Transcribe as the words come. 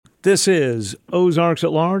This is Ozarks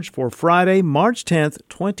at Large for Friday, March 10th,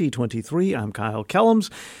 2023. I'm Kyle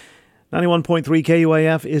Kellums. 91.3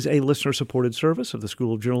 KUAF is a listener-supported service of the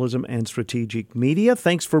School of Journalism and Strategic Media.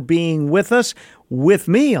 Thanks for being with us. With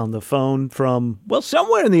me on the phone from,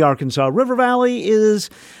 somewhere in the Arkansas River Valley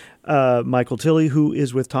is Michael Tilley, who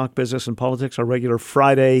is with Talk Business and Politics, our regular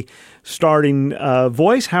Friday starting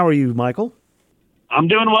voice. How are you, Michael? I'm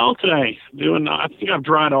doing well today. I think I've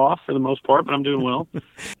dried off for the most part, but I'm doing well.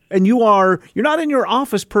 And you're not in your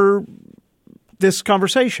office per this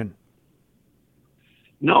conversation.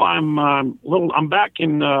 No, I'm back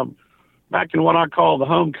in what I call the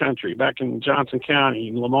home country, back in Johnson County,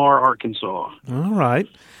 in Lamar, Arkansas. All right.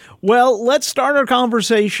 Well, let's start our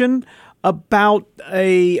conversation about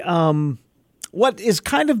what is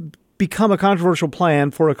kind of become a controversial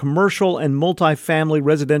plan for a commercial and multifamily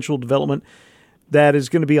residential development that is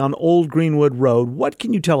going to be on Old Greenwood Road. What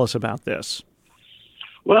can you tell us about this?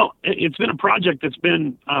 Well, it's been a project that's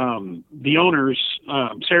been the owners,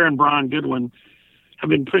 Sarah and Brian Goodwin, have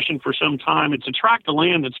been pushing for some time. It's a tract of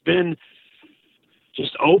land that's been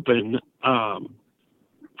just open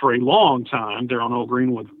for a long time. They're on Old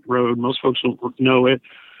Greenwood Road. Most folks don't know it.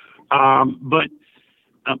 But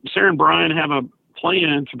Sarah and Brian have a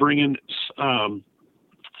plan to bring in,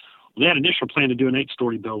 they had an initial plan to do an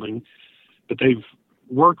 8-story building, but they've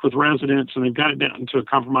worked with residents and they've got it down to a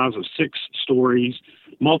compromise of 6 stories,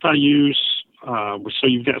 multi-use. So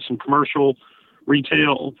you've got some commercial,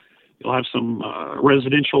 retail, you'll have some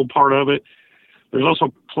residential part of it. There's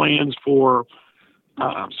also plans for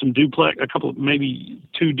some duplex, maybe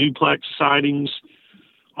 2 duplex sidings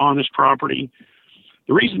on this property.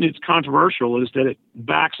 The reason it's controversial is that it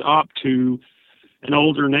backs up to an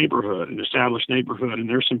older neighborhood, an established neighborhood, and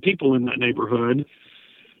there's some people in that neighborhood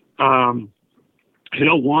who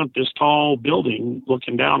don't want this tall building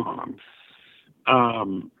looking down on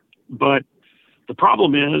them. But the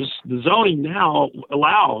problem is the zoning now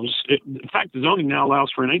allows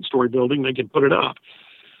for an 8-story building. They can put it up.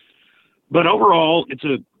 But overall, it's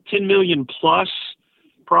a $10 million plus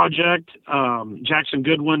project. Jackson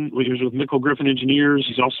Goodwin, who's with Mickle Griffin Engineers,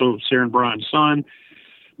 he's also Sarah and Brian's son,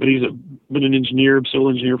 but he's been an engineer, civil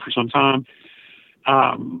engineer for some time.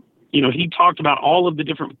 He talked about all of the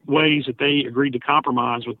different ways that they agreed to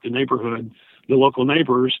compromise with the neighborhood, the local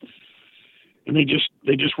neighbors, and they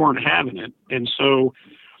just weren't having it. And so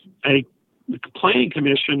the Planning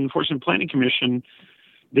Commission, Enforcement Planning Commission,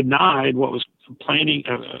 denied what was planned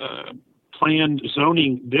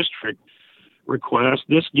zoning district request.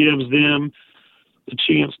 This gives them the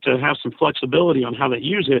chance to have some flexibility on how they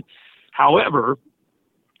use it. However,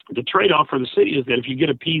 the trade-off for the city is that if you get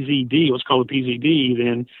a PZD, what's called a PZD,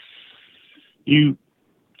 then you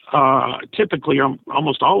typically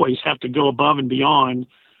almost always have to go above and beyond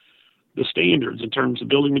the standards in terms of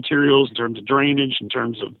building materials, in terms of drainage, in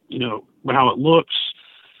terms of, how it looks,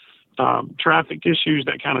 traffic issues,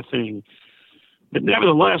 that kind of thing. But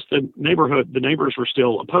nevertheless, the neighbors were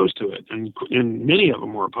still opposed to it, and many of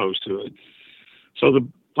them were opposed to it. So the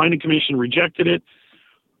Planning Commission rejected it.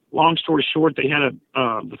 Long story short, they had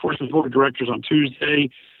the Enforcement Board of Directors on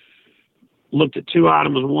Tuesday looked at 2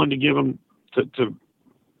 items. One, to give them to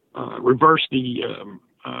reverse the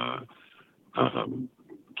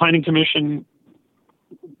Planning Commission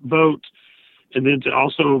vote, and then to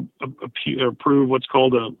also approve what's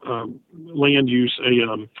called a land use,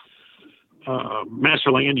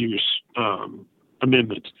 master land use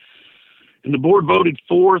amendment. And the board voted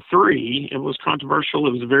 4-3. It was controversial.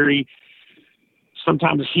 It was a very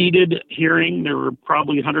sometimes heated hearing. There were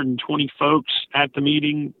probably 120 folks at the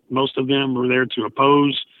meeting. Most of them were there to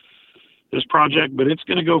oppose this project, but it's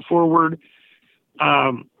going to go forward.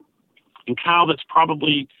 And Kyle, that's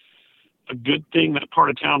probably a good thing. That part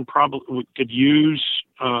of town probably could use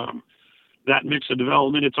that mix of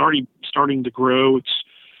development. It's already starting to grow.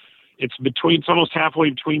 It's almost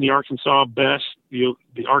halfway between the Arkansas Best, the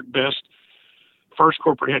ArcBest first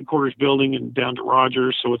corporate headquarters building and down to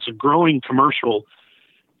Rogers. So it's a growing commercial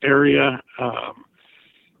area.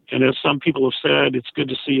 And as some people have said, it's good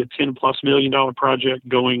to see a $10+ million project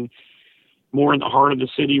going more in the heart of the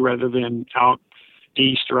city rather than out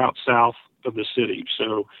east or out south of the city.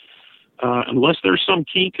 So unless there's some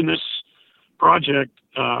kink in this project,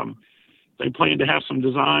 they plan to have some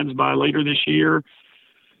designs by later this year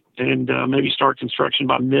and maybe start construction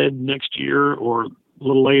by mid next year or a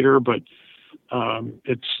little later. But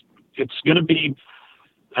it's going to be,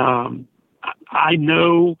 I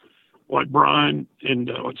know what Brian and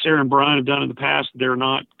what Sarah and Brian have done in the past. They're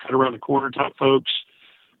not cut around the corner type folks.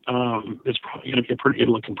 It's probably going to be a pretty good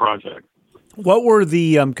looking project. What were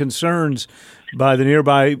the concerns by the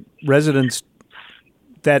nearby residents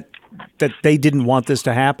that they didn't want this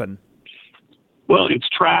to happen? Well, it's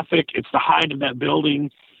traffic. It's the height of that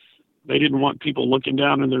building. They didn't want people looking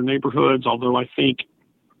down in their neighborhoods, although I think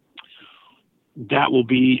that will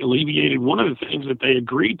be alleviated. One of the things that they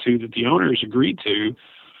agreed to, that the owners agreed to,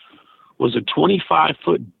 was a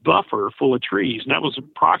 25-foot buffer full of trees. And that was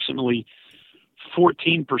approximately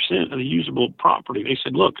 14% of the usable property. They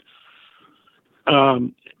said, look,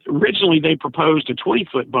 originally they proposed a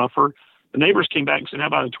 20-foot buffer. The neighbors came back and said, how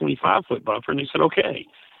about a 25-foot buffer? And they said, okay.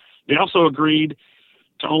 They also agreed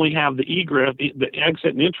to only have the egress, the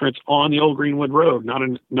exit and entrance on the old Greenwood Road, not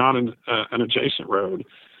an adjacent road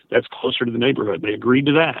that's closer to the neighborhood. They agreed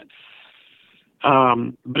to that.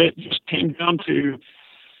 But it just came down to,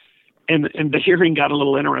 and the hearing got a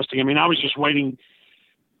little interesting. I mean, I was just waiting.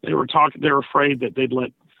 They were afraid that they'd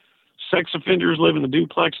let sex offenders live in the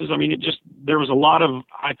duplexes. I mean, there was a lot of,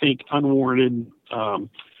 I think, unwarranted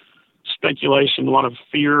speculation, a lot of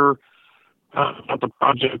fear about the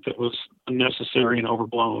project that was unnecessary and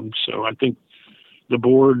overblown. So I think the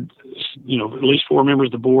board, at least 4 members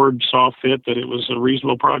of the board saw fit that it was a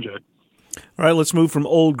reasonable project. All right, let's move from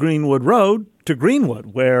Old Greenwood Road to Greenwood,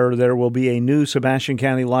 where there will be a new Sebastian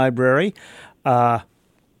County Library.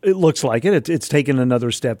 It looks like it. It's taken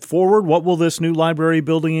another step forward. What will this new library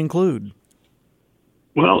building include?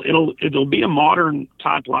 Well, it'll be a modern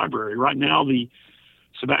type library. Right now, the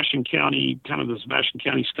Sebastian County,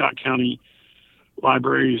 Scott County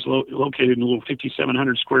Library is located in a little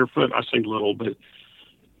 5,700 square foot. I say little, but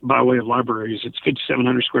by way of libraries, it's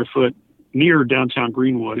 5,700 square foot near downtown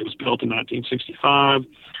Greenwood. It was built in 1965.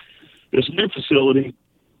 This new facility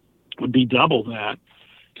would be double that,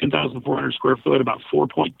 10,400 square foot, about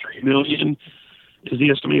 $4.3 million is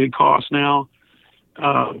the estimated cost now.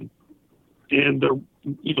 And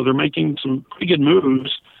they're making some pretty good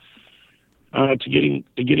moves to getting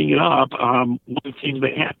it up. One of the things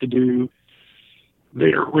they have to do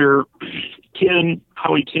there, where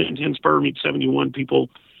Highway 10 Spur meets 71, people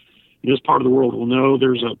in this part of the world will know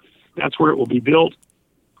that's where it will be built.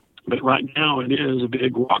 But right now it is a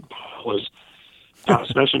big rock pile, as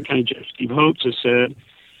Sebastian County Judge Steve Hopes has said.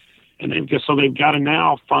 And they've got to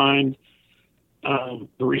now find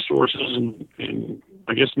the resources and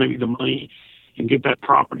I guess maybe the money and get that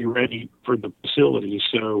property ready for the facility.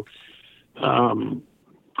 So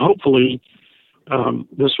hopefully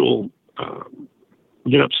this will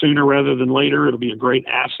get up sooner rather than later. It'll be a great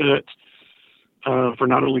asset for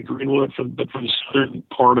not only Greenwood, but for the southern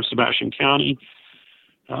part of Sebastian County.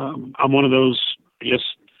 I'm one of those, I guess,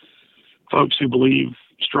 folks who believe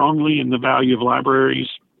strongly in the value of libraries,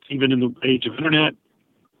 even in the age of internet.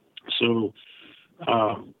 So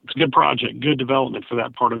it's a good project, good development for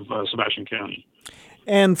that part of Sebastian County.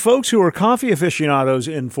 And folks who are coffee aficionados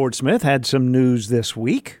in Fort Smith had some news this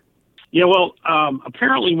week. Yeah, well,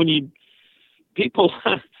 apparently we've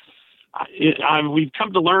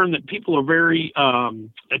come to learn that people are very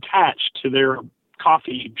attached to their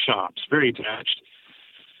coffee shops, very attached.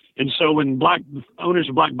 And so when owners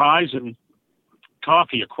of Black Bison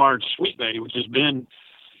Coffee acquired Sweet Bay, which has been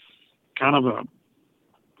kind of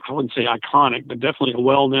I wouldn't say iconic, but definitely a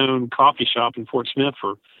well-known coffee shop in Fort Smith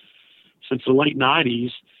since the late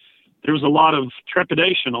 90s, there was a lot of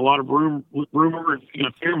trepidation, a lot of rumor,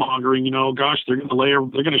 fear-mongering, gosh, they're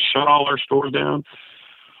going to shut all our stores down.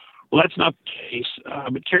 Well, that's not the case.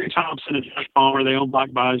 But Terry Thompson and Josh Palmer, they own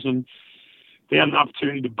Black Bison. They had an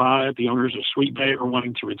opportunity to buy it. The owners of Sweet Bay are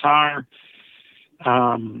wanting to retire.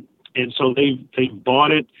 And so they've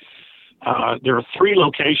bought it. There are 3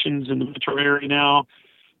 locations in the metro area now.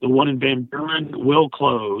 The one in Van Buren will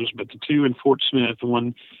close, but the 2 in Fort Smith, the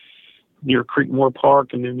one near Creekmore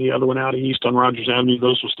Park and then the other one out east on Rogers Avenue,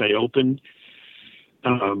 those will stay open.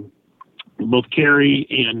 Both Kerry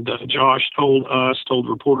and Josh told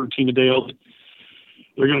reporter Tina Dale that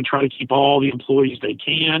they're going to try to keep all the employees they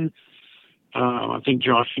can. I think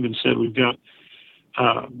Josh even said we've got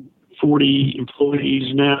 40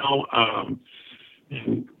 employees now.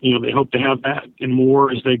 And, they hope to have that and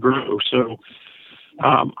more as they grow. So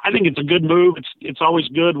I think it's a good move. It's always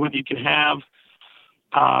good when you can have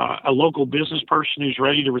a local business person who's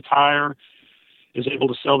ready to retire is able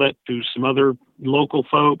to sell that to some other local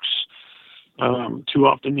folks. Too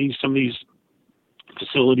often some of these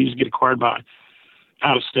facilities get acquired by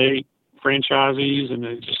out-of-state franchisees, and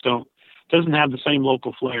it just doesn't have the same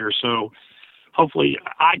local flair. So hopefully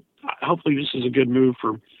this is a good move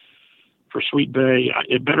for Sweet Bay.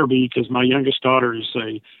 It better be, because my youngest daughter is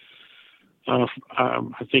I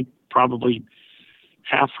think probably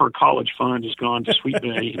half her college fund has gone to Sweet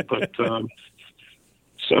Bay. But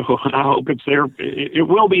So I hope it's there. It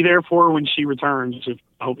will be there for her when she returns.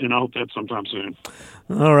 I hope that's sometime soon.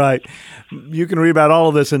 All right. You can read about all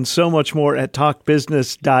of this and so much more at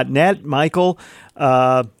talkbusiness.net. Michael,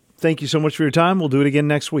 thank you so much for your time. We'll do it again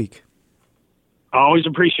next week. I always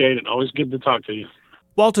appreciate it. Always good to talk to you.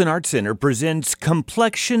 Walton Arts Center presents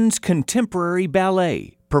Complexions Contemporary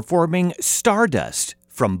Ballet, performing Stardust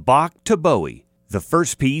from Bach to Bowie. The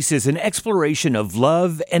first piece is an exploration of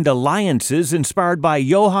love and alliances inspired by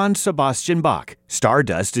Johann Sebastian Bach.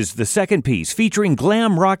 Stardust is the second piece, featuring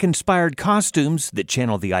glam rock-inspired costumes that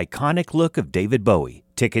channel the iconic look of David Bowie.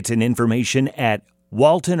 Tickets and information at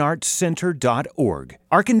waltonartscenter.org.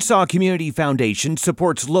 Arkansas Community Foundation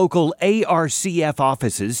supports local ARCF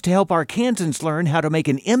offices to help Arkansans learn how to make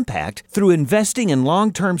an impact through investing in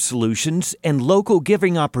long-term solutions and local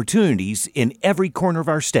giving opportunities in every corner of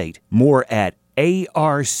our state. More at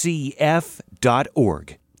arcf.org.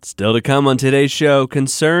 Still to come on today's show,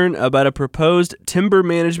 concern about a proposed timber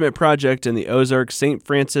management project in the Ozark St.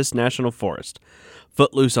 Francis National Forest,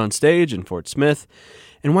 Footloose on stage in Fort Smith,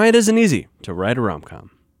 and why it isn't easy to write a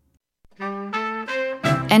rom-com.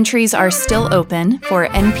 Entries are still open for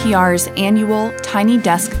NPR's annual Tiny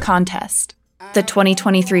Desk contest. The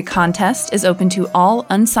 2023 contest is open to all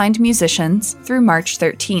unsigned musicians through March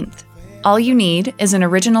 13th. All you need is an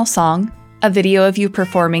original song, a video of you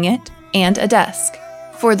performing it, and a desk.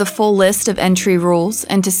 For the full list of entry rules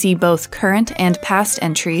and to see both current and past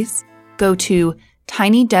entries, go to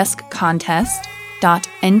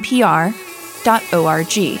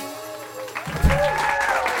tinydeskcontest.npr.org.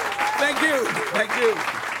 Thank you.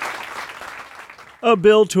 A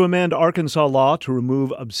bill to amend Arkansas law to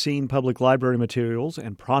remove obscene public library materials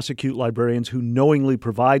and prosecute librarians who knowingly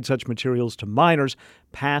provide such materials to minors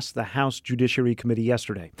passed the House Judiciary Committee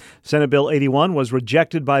yesterday. Senate Bill 81 was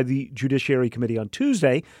rejected by the Judiciary Committee on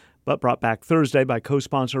Tuesday, but brought back Thursday by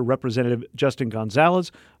co-sponsor Representative Justin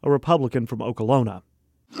Gonzalez, a Republican from Okolona.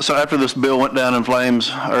 So after this bill went down in flames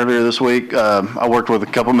earlier this week, I worked with a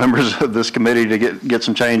couple members of this committee to get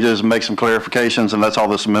some changes and make some clarifications, and that's all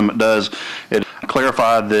this amendment does. It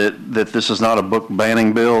clarified that this is not a book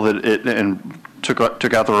banning bill, that it took out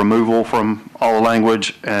the removal from all the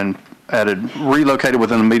language and relocated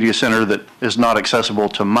within a media center that is not accessible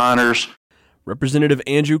to minors. Representative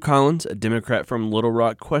Andrew Collins, a Democrat from Little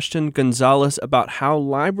Rock, questioned Gonzalez about how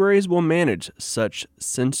libraries will manage such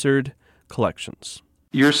censored collections.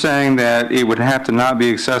 You're saying that it would have to not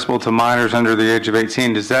be accessible to minors under the age of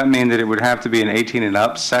 18. Does that mean that it would have to be an 18 and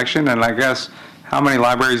up section? And I guess, how many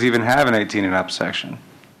libraries even have an 18 and up section?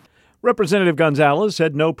 Representative Gonzalez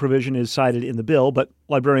said no provision is cited in the bill, but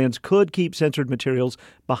librarians could keep censored materials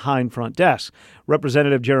behind front desks.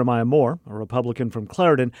 Representative Jeremiah Moore, a Republican from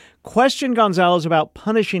Clarendon, questioned Gonzalez about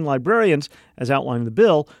punishing librarians, as outlined in the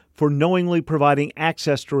bill, for knowingly providing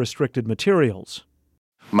access to restricted materials.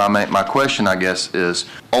 My question, I guess, is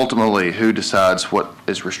ultimately who decides what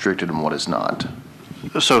is restricted and what is not?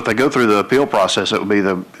 So if they go through the appeal process, it would be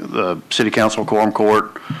the city council, quorum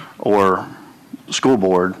court, or school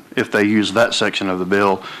board. If they use that section of the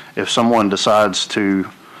bill, if someone decides to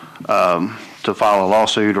file a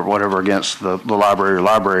lawsuit or whatever against the library or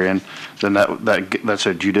librarian, then that's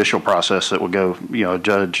a judicial process that would go. A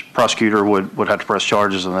prosecutor would have to press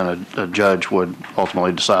charges, and then a judge would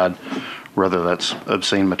ultimately decide whether that's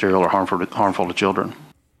obscene material or harmful to children.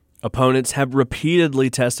 Opponents have repeatedly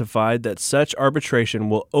testified that such arbitration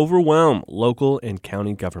will overwhelm local and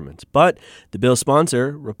county governments. But the bill's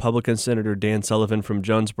sponsor, Republican Senator Dan Sullivan from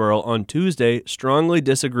Jonesboro, on Tuesday strongly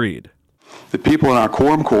disagreed. The people in our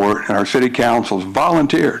quorum court and our city councils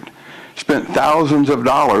volunteered, spent thousands of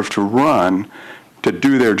dollars to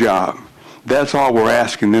do their job. That's all we're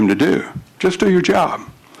asking them to do. Just do your job.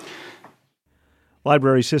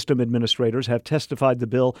 Library system administrators have testified the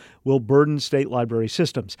bill will burden state library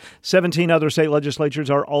systems. 17 other state legislatures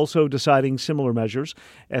are also deciding similar measures.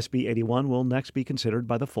 SB 81 will next be considered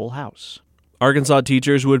by the full House. Arkansas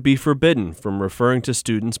teachers would be forbidden from referring to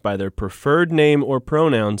students by their preferred name or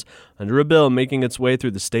pronouns under a bill making its way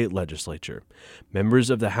through the state legislature.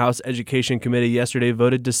 Members of the House Education Committee yesterday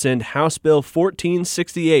voted to send House Bill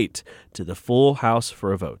 1468 to the full House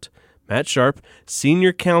for a vote. Matt Sharp,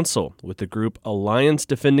 senior counsel with the group Alliance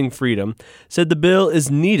Defending Freedom, said the bill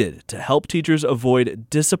is needed to help teachers avoid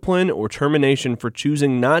discipline or termination for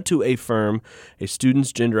choosing not to affirm a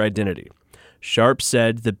student's gender identity. Sharp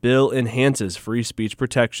said the bill enhances free speech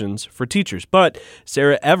protections for teachers, but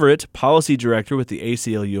Sarah Everett, policy director with the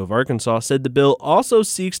ACLU of Arkansas, said the bill also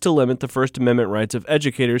seeks to limit the First Amendment rights of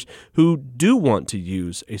educators who do want to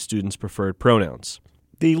use a student's preferred pronouns.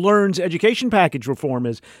 The LEARN's education package reform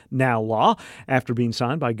is now law after being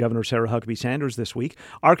signed by Governor Sarah Huckabee Sanders this week.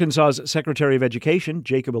 Arkansas's Secretary of Education,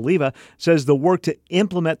 Jacob Oliva, says the work to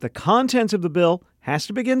implement the contents of the bill has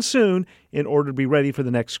to begin soon in order to be ready for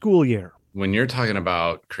the next school year. When you're talking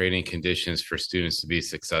about creating conditions for students to be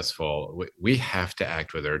successful, we have to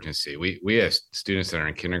act with urgency. We have students that are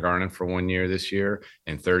in kindergarten for 1 year this year.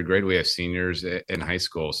 In third grade, we have seniors in high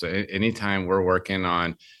school. So anytime we're working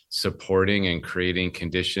on supporting and creating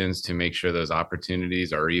conditions to make sure those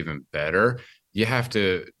opportunities are even better, you have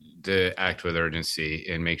to act with urgency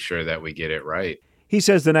and make sure that we get it right. He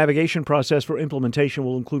says the navigation process for implementation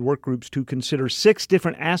will include work groups to consider 6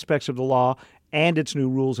 different aspects of the law and its new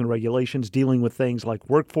rules and regulations dealing with things like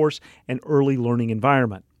workforce and early learning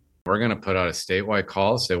environment. We're going to put out a statewide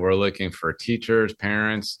call, so we're looking for teachers,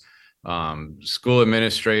 parents, school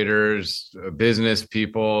administrators, business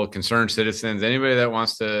people, concerned citizens, anybody that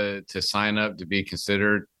wants to sign up to be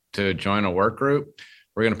considered to join a work group.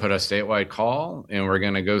 We're going to put a statewide call, and we're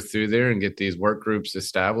going to go through there and get these work groups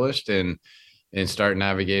established and start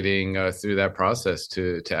navigating through that process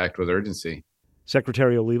to act with urgency.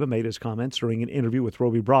 Secretary Oliva made his comments during an interview with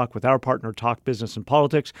Roby Brock with our partner Talk Business and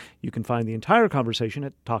Politics. You can find the entire conversation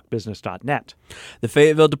at talkbusiness.net. The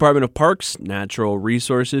Fayetteville Department of Parks, Natural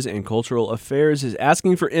Resources, and Cultural Affairs is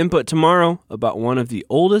asking for input tomorrow about one of the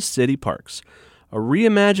oldest city parks. A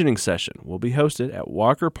reimagining session will be hosted at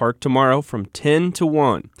Walker Park tomorrow from 10 to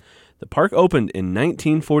 1. The park opened in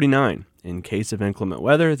 1949. In case of inclement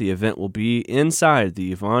weather, the event will be inside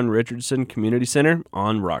the Yvonne Richardson Community Center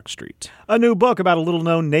on Rock Street. A new book about a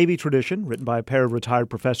little-known Navy tradition, written by a pair of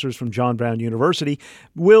retired professors from John Brown University,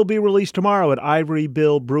 will be released tomorrow at Ivory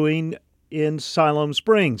Bill Brewing in Siloam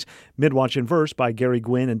Springs. Midwatch in Verse by Gary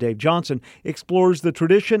Gwynn and Dave Johnson explores the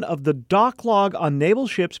tradition of the dock log on naval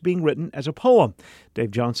ships being written as a poem.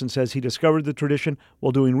 Dave Johnson says he discovered the tradition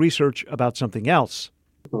while doing research about something else.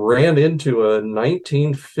 Ran into a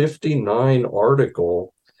 1959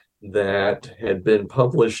 article that had been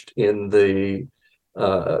published in the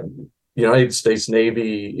United States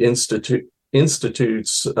Navy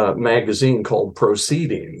Institute's magazine called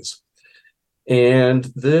Proceedings. And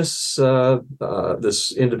this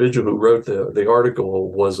individual who wrote the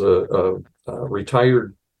article was a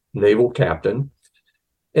retired naval captain,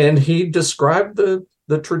 and he described the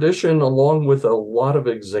tradition along with a lot of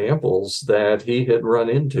examples that he had run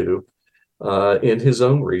into in his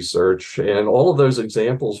own research. And all of those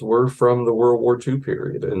examples were from the World War II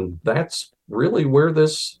period. And that's really where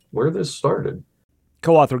this started.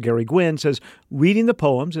 Co-author Gary Gwynn says reading the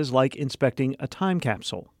poems is like inspecting a time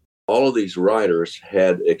capsule. All of these writers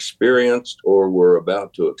had experienced or were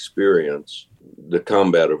about to experience the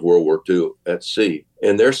combat of World War II at sea.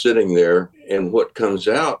 And they're sitting there, and what comes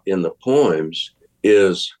out in the poems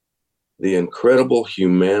is the incredible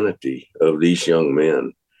humanity of these young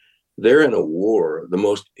men. They're in a war, the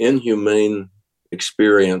most inhumane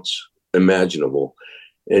experience imaginable,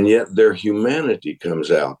 and yet their humanity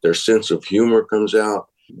comes out, their sense of humor comes out,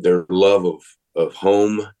 their love of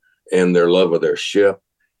home and their love of their ship.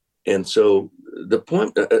 And so the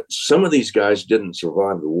point, some of these guys didn't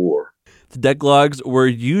survive the war. The decalogues were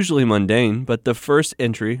usually mundane, but the first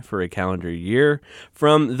entry for a calendar year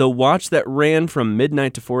from the watch that ran from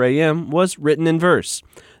midnight to 4 a.m. was written in verse.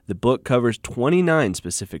 The book covers 29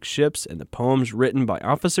 specific ships and the poems written by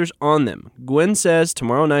officers on them. Gwynn says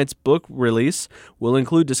tomorrow night's book release will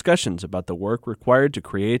include discussions about the work required to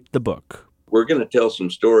create the book. We're going to tell some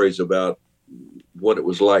stories about what it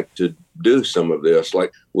was like to do some of this.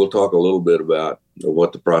 Like, we'll talk a little bit about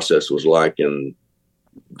what the process was like in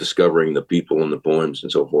discovering the people and the poems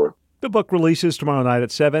and so forth. The book releases tomorrow night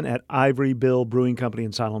at 7 at Ivory Bill Brewing Company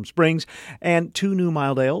in Siloam Springs. And 2 new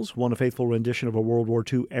mild ales, one a faithful rendition of a World War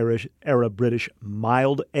II era British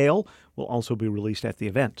mild ale, will also be released at the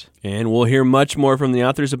event. And we'll hear much more from the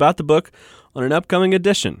authors about the book on an upcoming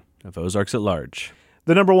edition of Ozarks at Large.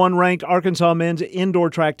 The number 1 ranked Arkansas men's indoor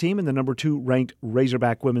track team and the number 2 ranked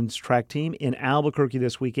Razorback women's track team in Albuquerque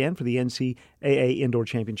this weekend for the NCAA Indoor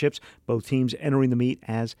Championships, both teams entering the meet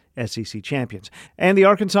as SEC champions. And the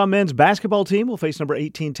Arkansas men's basketball team will face number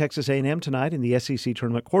 18 Texas A&M tonight in the SEC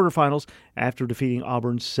tournament quarterfinals after defeating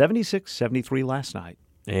Auburn 76-73 last night.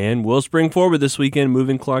 And we'll spring forward this weekend,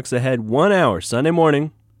 moving clocks ahead 1 hour Sunday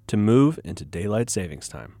morning to move into daylight savings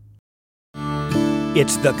time.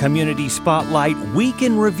 It's the Community Spotlight Week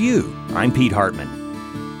in Review. I'm Pete Hartman.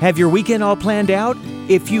 Have your weekend all planned out?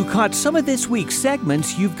 If you caught some of this week's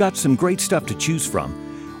segments, you've got some great stuff to choose from.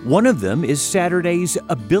 One of them is Saturday's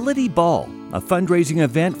Ability Ball, a fundraising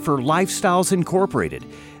event for Lifestyles Incorporated.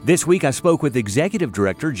 This week I spoke with Executive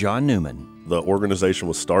Director John Newman. The organization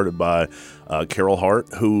was started by Carol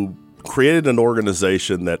Hart, who created an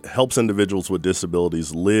organization that helps individuals with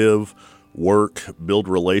disabilities live, work, build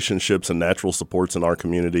relationships and natural supports in our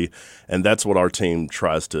community. And that's what our team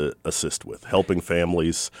tries to assist with, helping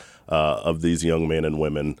families of these young men and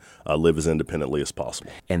women live as independently as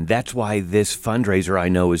possible. And that's why this fundraiser, I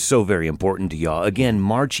know, is so very important to y'all. Again,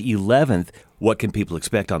 March 11th, what can people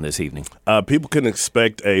expect on this evening? People can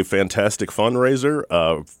expect a fantastic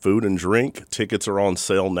fundraiser, food and drink. Tickets are on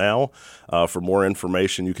sale now. For more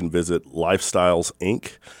information, you can visit Lifestyles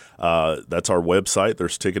Inc. That's our website.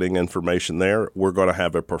 There's ticketing information there. We're going to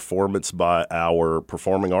have a performance by our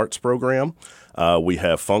performing arts program. We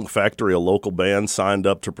have Funk Factory, a local band, signed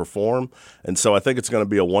up to perform. And so I think it's going to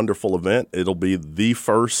be a wonderful event. It'll be the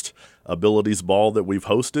first Abilities Ball that we've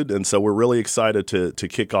hosted. And so we're really excited to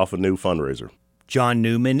kick off a new fundraiser. John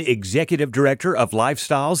Newman, Executive Director of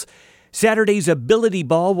Lifestyles. Saturday's Ability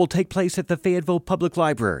Ball will take place at the Fayetteville Public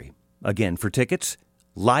Library. Again, for tickets,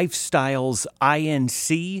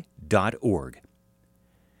 lifestylesinc.org.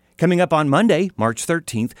 Coming up on Monday, March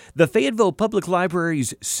 13th, the Fayetteville Public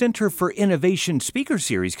Library's Center for Innovation speaker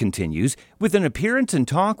series continues with an appearance and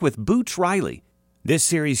talk with Boots Riley. This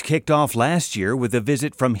series kicked off last year with a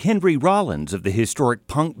visit from Henry Rollins of the historic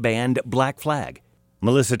punk band Black Flag.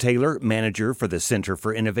 Melissa Taylor, manager for the Center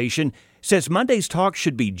for Innovation, says Monday's talk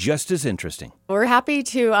should be just as interesting. We're happy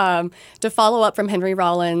to follow up from Henry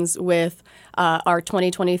Rollins with our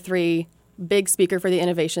 2023 big speaker for the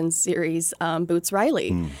Innovation Series, Boots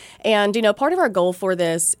Riley. And, part of our goal for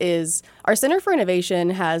this is our Center for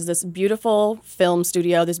Innovation has this beautiful film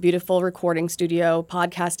studio, this beautiful recording studio,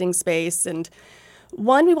 podcasting space, and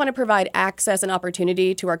one, we want to provide access and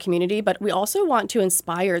opportunity to our community, but we also want to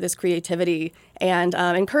inspire this creativity and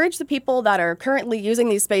encourage the people that are currently using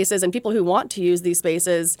these spaces and people who want to use these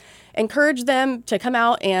spaces, encourage them to come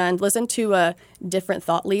out and listen to a different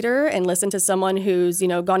thought leader and listen to someone who's,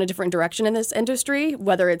 gone a different direction in this industry,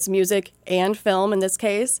 whether it's music and film in this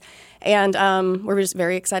case. And we're just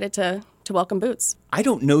very excited to welcome Boots. I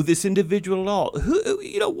don't know this individual at all.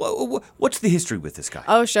 What's the history with this guy?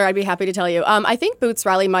 Oh, sure. I'd be happy to tell you. I think Boots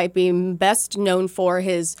Riley might be best known for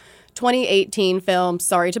his 2018 film,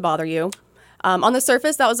 Sorry to Bother You. On the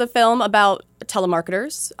surface, that was a film about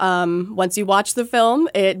telemarketers. Once you watch the film,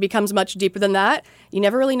 it becomes much deeper than that. You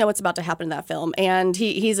never really know what's about to happen in that film. And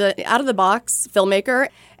he's an out-of-the-box filmmaker,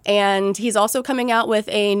 and he's also coming out with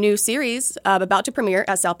a new series about to premiere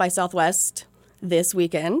at South by Southwest this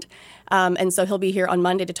weekend. And so he'll be here on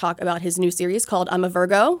Monday to talk about his new series called I'm a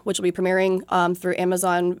Virgo, which will be premiering through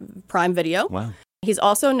Amazon Prime Video. Wow. He's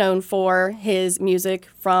also known for his music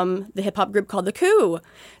from the hip-hop group called The Coup.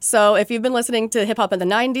 So if you've been listening to hip-hop in the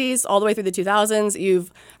 90s all the way through the 2000s,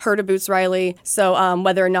 you've heard of Boots Riley. So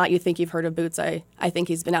whether or not you think you've heard of Boots, I think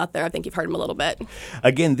he's been out there. I think you've heard him a little bit.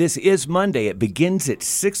 Again, this is Monday. It begins at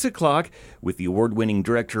 6 o'clock with the award-winning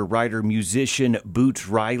director, writer, musician Boots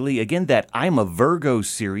Riley. Again, that I'm a Virgo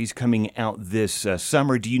series coming out this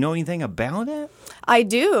summer. Do you know anything about it? I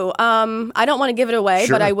do. I don't want to give it away,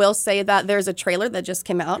 Sure. but I will say that there's a trailer that just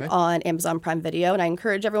came out on Amazon Prime Video, and I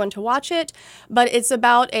encourage everyone to watch it. But it's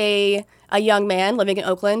about a young man living in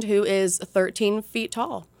Oakland who is 13 feet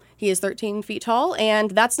tall. He is 13 feet tall,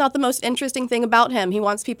 and that's not the most interesting thing about him. He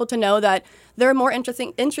wants people to know that there are more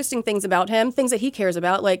interesting things about him, things that he cares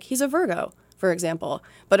about, like he's a Virgo, for example.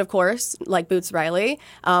 But of course, like Boots Riley,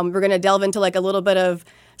 we're going to delve into like a little bit of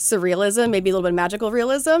surrealism, maybe a little bit of magical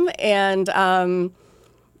realism, and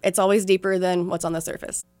it's always deeper than what's on the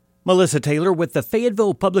surface. Melissa Taylor with the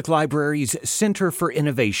Fayetteville Public Library's Center for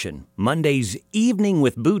Innovation. Monday's Evening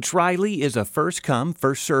with Boots Riley is a first-come,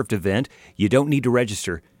 first-served event. You don't need to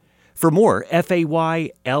register. For more,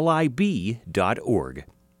 faylib.org.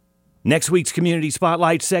 Next week's Community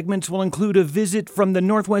Spotlight segments will include a visit from the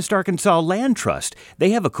Northwest Arkansas Land Trust.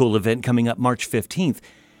 They have a cool event coming up March 15th.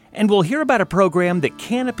 And we'll hear about a program that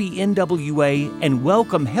Canopy NWA and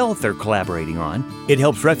Welcome Health are collaborating on. It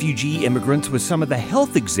helps refugee immigrants with some of the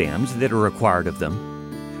health exams that are required of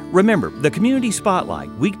them. Remember, the Community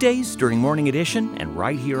Spotlight, weekdays during Morning Edition and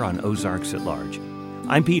right here on Ozarks at Large.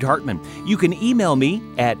 I'm Pete Hartman. You can email me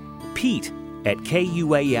at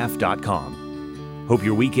pete@kuaf.com. Hope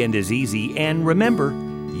your weekend is easy, and remember,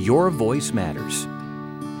 your voice matters.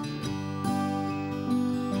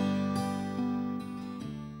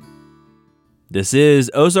 This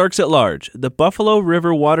is Ozarks at Large. The Buffalo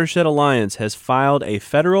River Watershed Alliance has filed a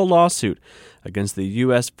federal lawsuit against the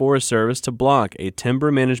U.S. Forest Service to block a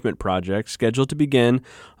timber management project scheduled to begin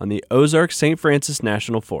on the Ozarks St. Francis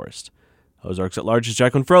National Forest. Ozarks at Large's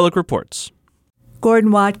Jacqueline Froelich reports.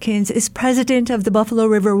 Gordon Watkins is president of the Buffalo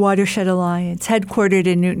River Watershed Alliance, headquartered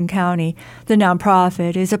in Newton County. The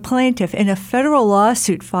nonprofit is a plaintiff in a federal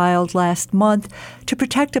lawsuit filed last month to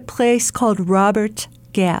protect a place called Roberts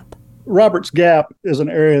Gap. Roberts Gap is an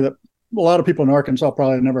area that a lot of people in Arkansas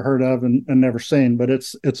probably never heard of and never seen, but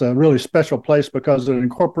it's a really special place because it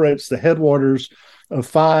incorporates the headwaters of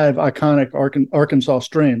 5 iconic Arkansas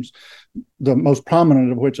streams, the most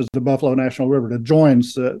prominent of which is the Buffalo National River that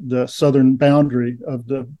joins the southern boundary of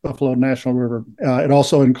the Buffalo National River. It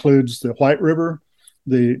also includes the White River,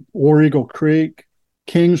 the War Eagle Creek,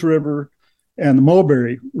 Kings River, and the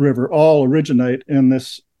Mulberry River all originate in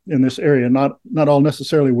this area, not all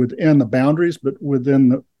necessarily within the boundaries, but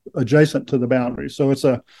adjacent to the boundaries. So it's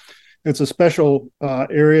a special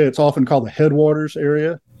area. It's often called the headwaters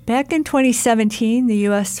area. Back in 2017, the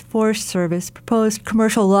U.S. Forest Service proposed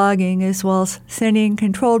commercial logging as well as sending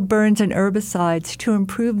controlled burns and herbicides to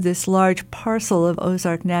improve this large parcel of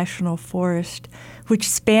Ozark National Forest, which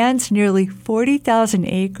spans nearly 40,000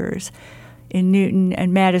 acres in Newton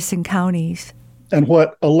and Madison counties. And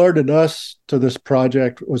what alerted us to this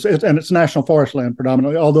project and it's national forest land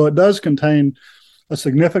predominantly, although it does contain a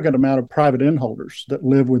significant amount of private inholders that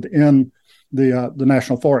live within the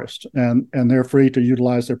national forest, and they're free to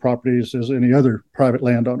utilize their properties as any other private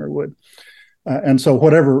landowner would. And so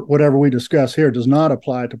whatever we discuss here does not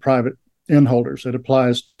apply to private inholders. It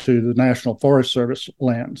applies to the National Forest Service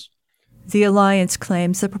lands. The Alliance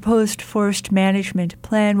claims the proposed forest management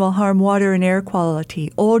plan will harm water and air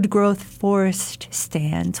quality, old-growth forest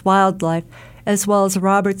stands, wildlife, as well as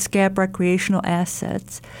Roberts Gap recreational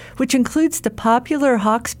assets, which includes the popular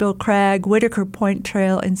Hawksbill Crag, Whitaker Point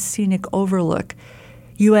Trail, and Scenic Overlook.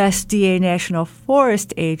 USDA National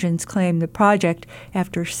Forest agents claim the project,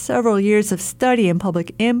 after several years of study and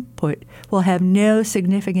public input, will have no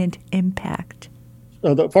significant impact.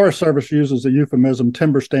 The Forest Service uses the euphemism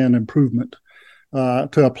timber stand improvement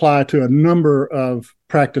to apply to a number of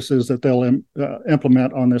practices that they'll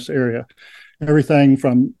implement on this area. Everything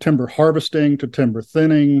from timber harvesting to timber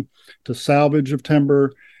thinning to salvage of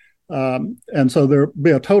timber. And so there'll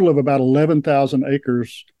be a total of about 11,000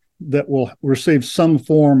 acres that will receive some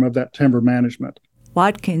form of that timber management.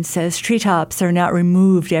 Watkins says treetops are not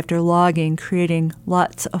removed after logging, creating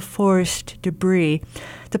lots of forest debris.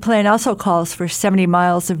 The plan also calls for 70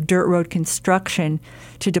 miles of dirt road construction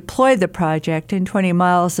to deploy the project and 20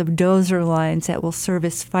 miles of dozer lines that will serve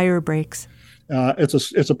as fire breaks.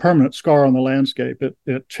 It's a permanent scar on the landscape.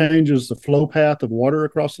 It changes the flow path of water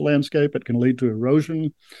across the landscape. It can lead to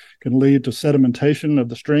erosion, can lead to sedimentation of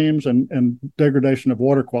the streams and degradation of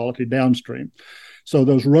water quality downstream. So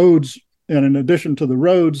those roads, and in addition to the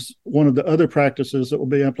roads, one of the other practices that will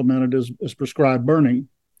be implemented is prescribed burning.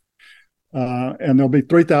 And there'll be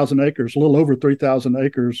 3,000 acres, a little over 3,000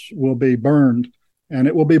 acres will be burned. And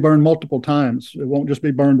it will be burned multiple times. It won't just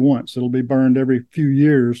be burned once. It'll be burned every few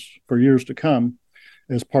years for years to come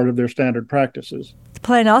as part of their standard practices. The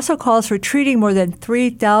plan also calls for treating more than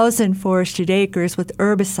 3,000 forested acres with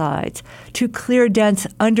herbicides to clear dense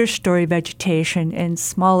understory vegetation and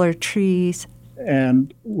smaller trees.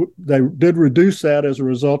 And they did reduce that as a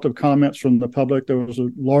result of comments from the public. There was a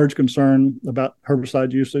large concern about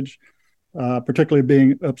herbicide usage, particularly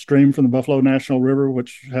being upstream from the Buffalo National River,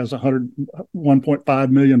 which has 1.5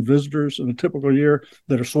 million visitors in a typical year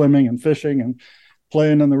that are swimming and fishing and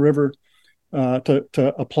playing in the river.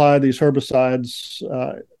 To apply these herbicides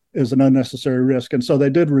is an unnecessary risk. And so they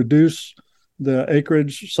did reduce the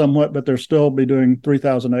acreage somewhat, but they'll still be doing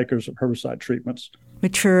 3,000 acres of herbicide treatments.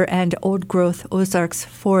 Mature and old-growth Ozarks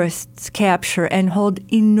forests capture and hold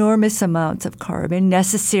enormous amounts of carbon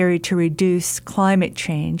necessary to reduce climate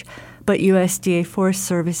change. But USDA Forest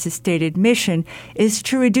Service's stated mission is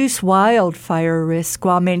to reduce wildfire risk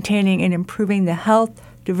while maintaining and improving the health,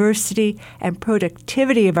 diversity, and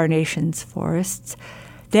productivity of our nation's forests.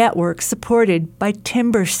 That work supported by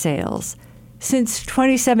timber sales. Since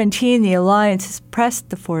 2017, the Alliance has pressed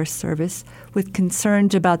the Forest Service with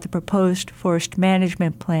concerns about the proposed forest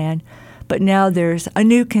management plan, but now there's a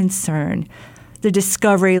new concern, the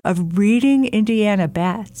discovery of breeding Indiana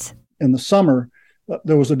bats. In the summer,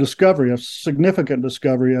 there was a significant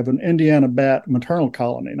discovery of an Indiana bat maternal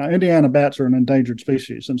colony. Now, Indiana bats are an endangered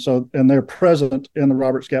species, and they're present in the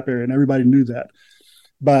Roberts Gap area, and everybody knew that.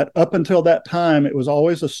 But up until that time, it was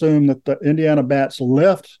always assumed that the Indiana bats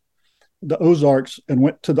left the Ozarks and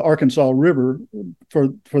went to the Arkansas River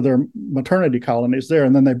for their maternity colonies there,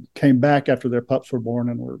 and then they came back after their pups were born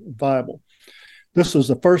and were viable. This was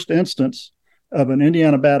the first instance of an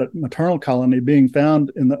Indiana bat maternal colony being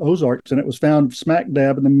found in the Ozarks, and it was found smack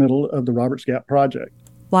dab in the middle of the Roberts Gap project.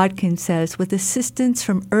 Watkins says with assistance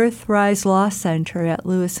from Earthrise Law Center at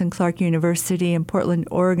Lewis and Clark University in Portland,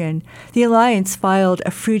 Oregon, the Alliance filed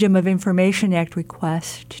a Freedom of Information Act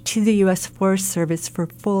request to the U.S. Forest Service for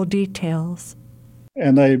full details.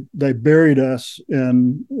 And they buried us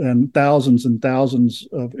in thousands and thousands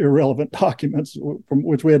of irrelevant documents, from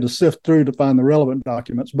which we had to sift through to find the relevant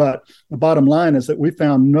documents. But the bottom line is that we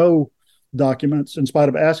found no documents, in spite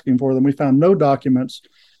of asking for them, we found no documents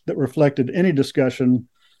that reflected any discussion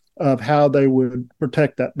of how they would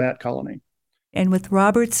protect that bat colony. And with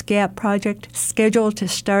Roberts Gap project scheduled to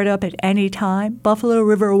start up at any time, Buffalo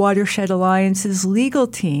River Watershed Alliance's legal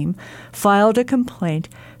team filed a complaint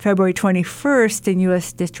February 21st in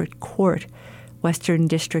U.S. District Court, Western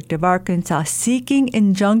District of Arkansas, seeking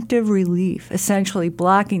injunctive relief, essentially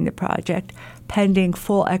blocking the project, pending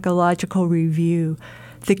full ecological review.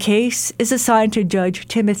 The case is assigned to Judge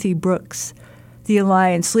Timothy Brooks. The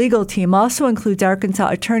Alliance legal team also includes Arkansas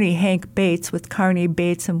attorney Hank Bates with Carney,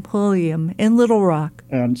 Bates, and Pulliam in Little Rock.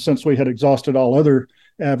 And since we had exhausted all other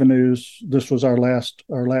avenues, this was our last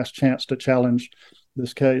chance to challenge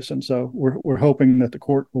this case. And so we're hoping that the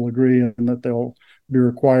court will agree and that they'll be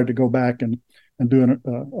required to go back and do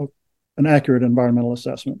an accurate environmental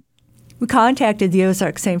assessment. We contacted the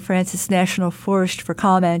Ozark St. Francis National Forest for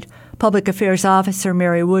comment. Public Affairs Officer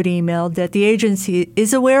Mary Wood emailed that the agency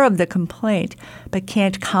is aware of the complaint but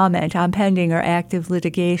can't comment on pending or active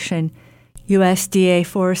litigation. USDA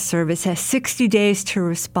Forest Service has 60 days to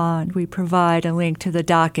respond. We provide a link to the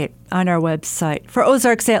docket on our website. For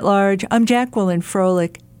Ozarks at Large, I'm Jacqueline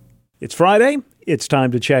Froelich. It's Friday. It's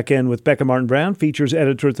time to check in with Becca Martin-Brown, features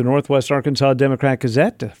editor at the Northwest Arkansas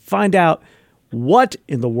Democrat-Gazette, to find out what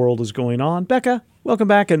in the world is going on. Becca, welcome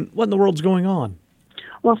back, and what in the world's going on?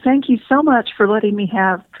 Well, thank you so much for letting me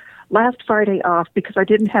have last Friday off because I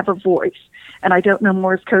didn't have a voice, and I don't know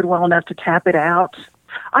Morse code well enough to tap it out.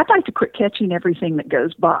 I'd like to quit catching everything that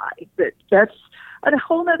goes by, but that's a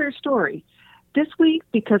whole other story. This week,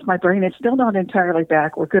 because my brain is still not entirely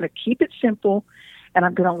back, we're going to keep it simple, and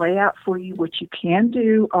I'm going to lay out for you what you can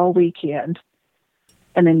do all weekend,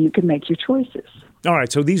 and then you can make your choices. All right,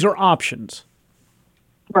 so these are options.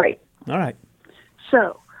 Right. All right.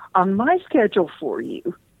 So, on my schedule for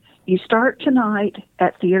you, you start tonight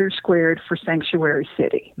at Theater Squared for Sanctuary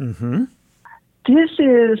City. Mm-hmm. This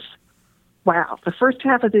is, wow, the first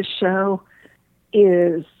half of this show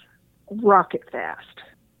is rocket fast.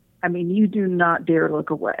 I mean, you do not dare look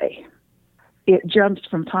away. It jumps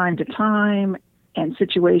from time to time and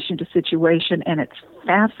situation to situation, and it's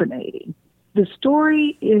fascinating. The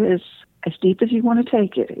story is as deep as you want to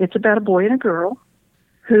take it. It's about a boy and a girl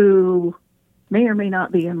who may or may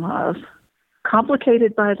not be in love,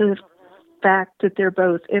 complicated by the fact that they're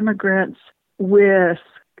both immigrants with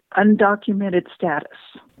undocumented status.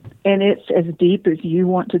 And it's as deep as you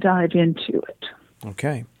want to dive into it.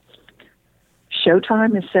 Okay.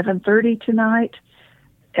 Showtime is 7:30 tonight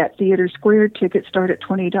at Theater Squared. Tickets start at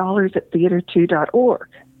 $20 at theater2.org.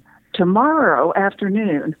 Tomorrow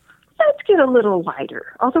afternoon, let's get a little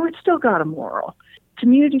lighter, although it's still got a moral.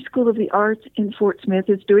 Community School of the Arts in Fort Smith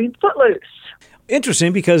is doing Footloose.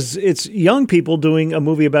 Interesting, because it's young people doing a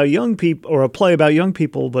movie about young people, or a play about young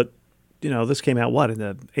people, but, you know, this came out, what, in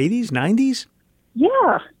the 80s, 90s?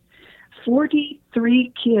 Yeah.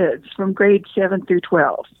 43 kids from grade 7 through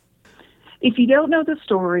 12. If you don't know the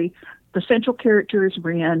story, the central character is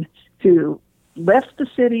Wren, who left the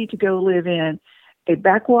city to go live in a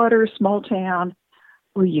backwater small town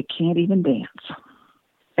where you can't even dance.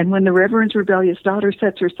 And when the Reverend's rebellious daughter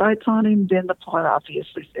sets her sights on him, then the plot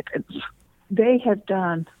obviously thickens. They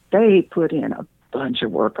put in a bunch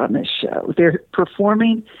of work on this show. They're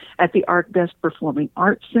performing at the ArcBest Performing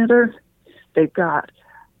Arts Center. They've got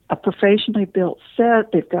a professionally built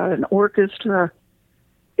set. They've got an orchestra.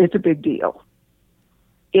 It's a big deal.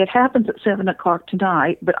 It happens at 7 o'clock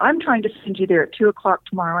tonight, but I'm trying to send you there at 2 o'clock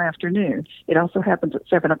tomorrow afternoon. It also happens at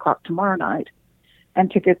 7 o'clock tomorrow night, and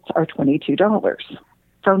tickets are $22.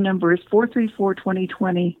 Phone number is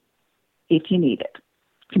 434-2020 if you need it.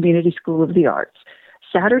 Community School of the Arts.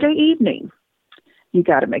 Saturday evening, you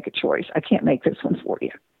got to make a choice. I can't make this one for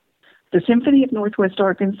you. The Symphony of Northwest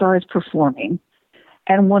Arkansas is performing,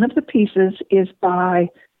 and one of the pieces is by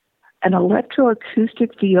an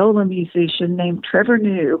electroacoustic viola musician named Trevor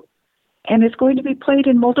New, and it's going to be played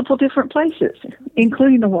in multiple different places,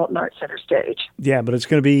 including the Walton Arts Center stage. Yeah, but it's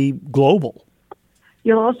going to be global.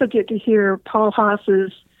 You'll also get to hear Paul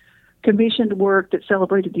Haas's commissioned work that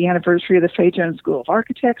celebrated the anniversary of the Fay Jones School of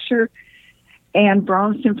Architecture, and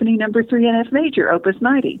Brahms Symphony No. 3 in F Major, Opus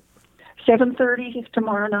 90. 7:30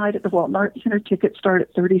 tomorrow night at the Walton Arts Center. Tickets start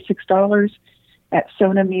at $36 at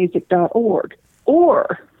sonamusic.org.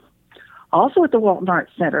 Or also at the Walton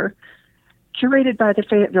Arts Center, curated by the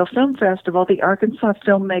Fayetteville Film Festival, the Arkansas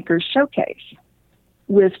Filmmakers Showcase,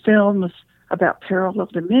 with films about parallel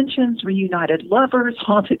dimensions, reunited lovers,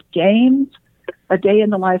 haunted games, a day in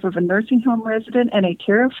the life of a nursing home resident, and a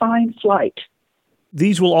terrifying flight.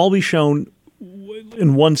 These will all be shown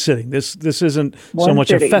in one sitting. This isn't so much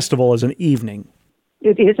sitting. a festival as an evening.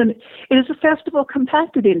 It is a festival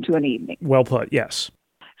compacted into an evening. Well put, yes.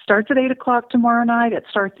 Starts at 8 o'clock tomorrow night at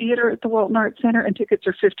Star Theater at the Walton Arts Center, and tickets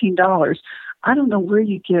are $15. I don't know where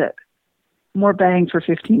you get more bang for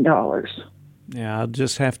 $15. Yeah, I'll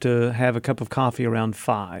just have to have a cup of coffee around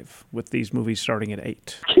 5 with these movies starting at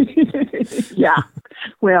 8. Yeah.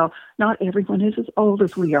 Well, not everyone is as old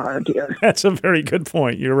as we are, dear. That's a very good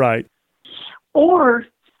point. You're right. Or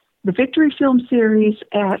the Victory Film Series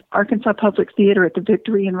at Arkansas Public Theater at the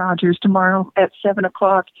Victory in Rogers tomorrow at 7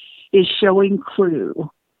 o'clock is showing Clue.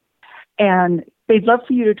 And they'd love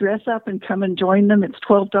for you to dress up and come and join them. It's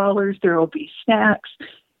 $12. There will be snacks.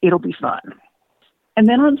 It'll be fun. And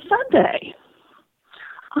then on Sunday,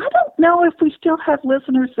 I don't know if we still have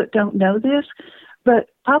listeners that don't know this,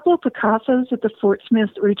 but Pablo Picasso's at the Fort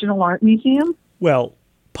Smith Regional Art Museum. Well,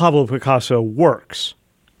 Pablo Picasso works.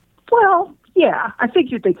 Well, yeah, I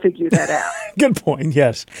figured they'd figure that out. Good point,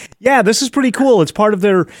 yes. Yeah, this is pretty cool. It's part of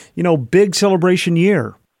their, big celebration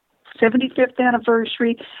year. 75th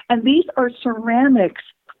anniversary. And these are ceramics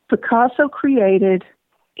Picasso created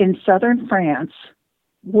in southern France,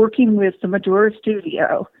 working with the Madura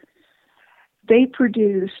Studio. They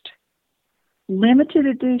produced limited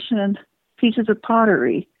edition pieces of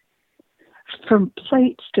pottery, from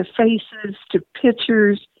plates to faces to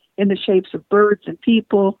pictures in the shapes of birds and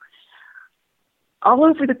people, all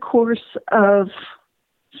over the course of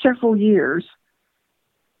several years,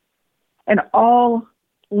 and all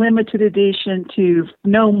limited edition to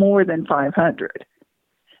no more than 500.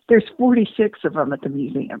 There's 46 of them at the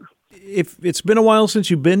museum. If it's been a while since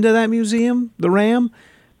you've been to that museum, the RAM,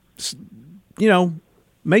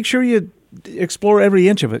 make sure you explore every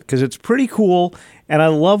inch of it, because it's pretty cool. And I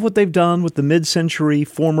love what they've done with the mid-century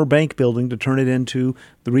former bank building to turn it into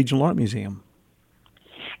the Regional Art Museum.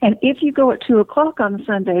 And if you go at 2 o'clock on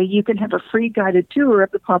Sunday, you can have a free guided tour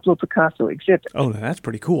of the Pablo Picasso exhibit. Oh, that's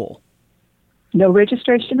pretty cool. No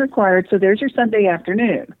registration required, so there's your Sunday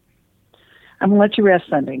afternoon. I'm going to let you rest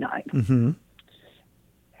Sunday night. Mm-hmm.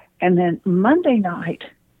 And then Monday night,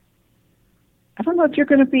 I don't know if you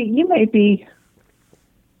may be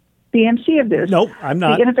the MC of this. Nope, I'm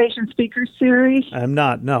not. The Innovation Speakers Series. I'm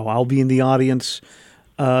not, no. I'll be in the audience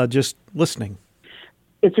just listening.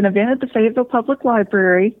 It's an event at the Fayetteville Public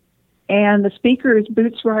Library, and the speaker is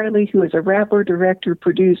Boots Riley, who is a rapper, director,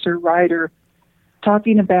 producer, writer,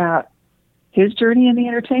 talking about his journey in the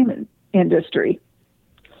entertainment industry.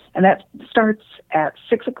 And that starts at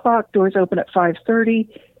 6 o'clock. Doors open at 5:30.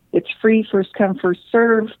 It's free, first come, first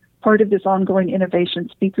serve, part of this ongoing Innovation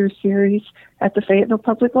Speakers Series at the Fayetteville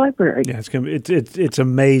Public Library. Yeah, it's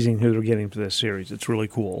amazing who they're getting to this series. It's really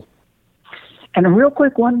cool. And real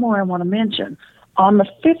quick, one more I want to mention. On the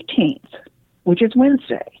 15th, which is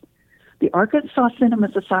Wednesday, the Arkansas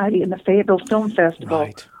Cinema Society and the Fayetteville Film Festival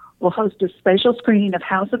will host a special screening of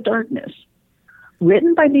House of Darkness,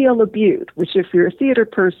 written by Neil LaBute, which if you're a theater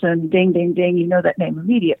person, ding, ding, ding, you know that name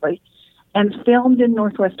immediately, and filmed in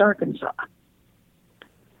Northwest Arkansas.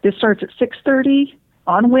 This starts at 6:30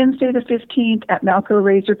 on Wednesday the 15th at Malco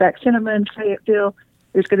Razorback Cinema in Fayetteville.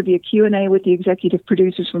 There's going to be a Q&A with the executive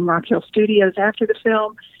producers from Rock Hill Studios after the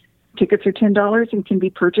film. Tickets are $10 and can be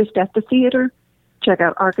purchased at the theater. Check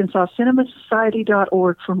out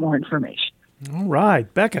arkansascinemasociety.org for more information. All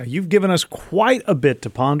right, Becca, you've given us quite a bit to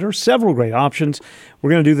ponder, several great options.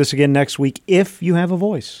 We're going to do this again next week if you have a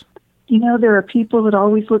voice. There are people that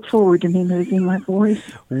always look forward to me losing my voice.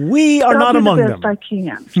 We are not among them. I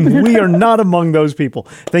can. We are not among those people.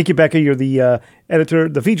 Thank you, Becca. You're the editor,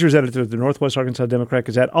 the features editor of the Northwest Arkansas Democrat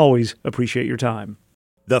Gazette. Always appreciate your time.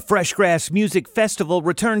 The Freshgrass Music Festival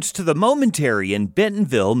returns to the Momentary in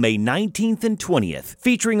Bentonville May 19th and 20th,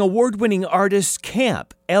 featuring award-winning artists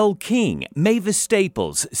Camp, Elle King, Mavis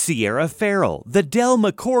Staples, Sierra Farrell, the Del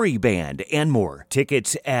McCoury Band, and more.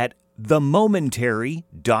 Tickets at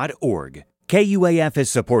themomentary.org. KUAF is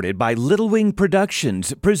supported by Little Wing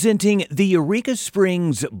Productions, presenting the Eureka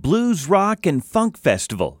Springs Blues, Rock, and Funk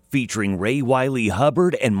Festival, featuring Ray Wiley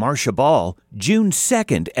Hubbard and Marcia Ball, June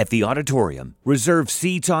 2nd at the Auditorium. Reserve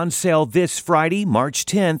seats on sale this Friday, March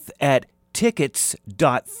 10th at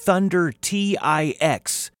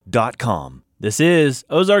tickets.thundertix.com. This is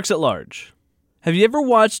Ozarks at Large. Have you ever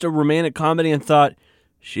watched a romantic comedy and thought,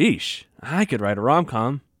 sheesh, I could write a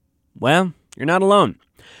rom-com? Well, You're not alone.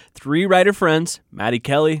 3 writer friends, Maddie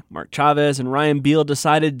Kelly, Mark Chavez, and Ryan Beal,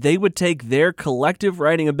 decided they would take their collective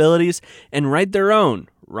writing abilities and write their own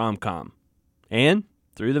rom-com. And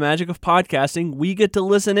through the magic of podcasting, we get to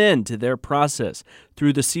listen in to their process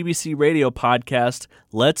through the CBC Radio podcast,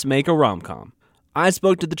 Let's Make a Rom-Com. I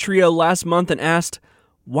spoke to the trio last month and asked,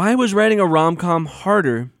 why was writing a rom-com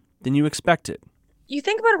harder than you expected? You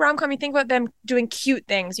think about a rom-com, you think about them doing cute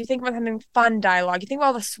things. You think about them having fun dialogue. You think about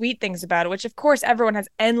all the sweet things about it, which of course everyone has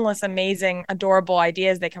endless, amazing, adorable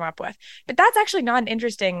ideas they come up with. But that's actually not an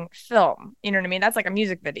interesting film. You know what I mean? That's like a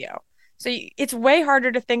music video. So it's way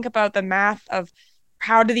harder to think about the math of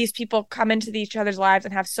how do these people come into each other's lives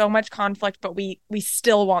and have so much conflict, but we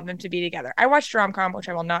still want them to be together. I watched a rom-com, which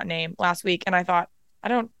I will not name, last week, and I thought, I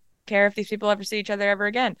don't care if these people ever see each other ever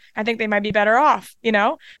again. I think they might be better off, you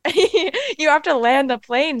know? You have to land the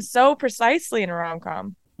plane so precisely in a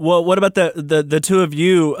rom-com. Well, what about the two of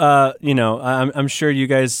you? I'm sure you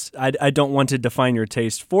guys, I don't want to define your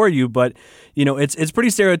taste for you, but, it's pretty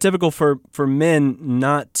stereotypical for men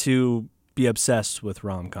not to be obsessed with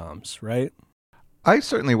rom-coms, right? I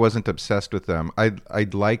certainly wasn't obsessed with them. I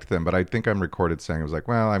liked them, but I think I'm recorded saying, I was like,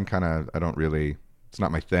 well, it's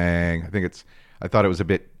not my thing. I thought it was a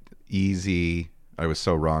bit easy. I was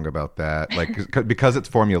so wrong about that. Like, because it's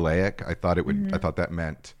formulaic, I thought I thought that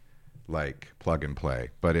meant like plug and play,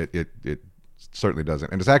 but it certainly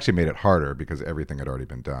doesn't. And it's actually made it harder because everything had already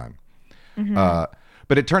been done. Mm-hmm.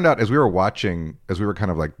 But it turned out as we were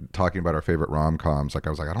kind of like talking about our favorite rom-coms, like I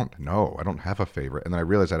was like, I don't know. I don't have a favorite. And then I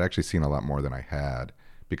realized I'd actually seen a lot more than I had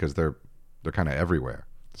because they're kind of everywhere.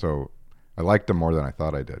 So I liked them more than I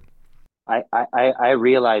thought I did. I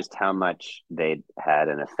realized how much they'd had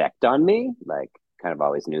an effect on me. Like, kind of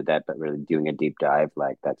always knew that, but really doing a deep dive,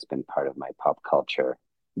 like that's been part of my pop culture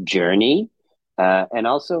journey. And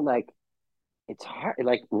also, like, it's hard.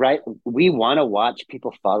 Like, right, we want to watch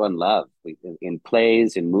people fall in love in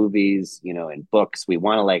plays, in movies, in books. We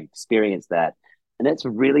want to like experience that, and it's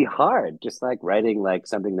really hard. Just like writing like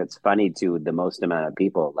something that's funny to the most amount of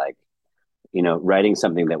people, like. Writing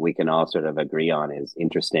something that we can all sort of agree on is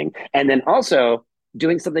interesting. And then also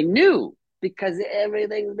doing something new because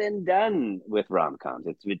everything's been done with rom-coms.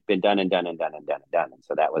 It's been done and done and done and done and done. And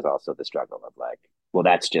so that was also the struggle of like, well,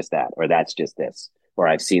 that's just that, or that's just this, or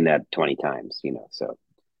I've seen that 20 times, so,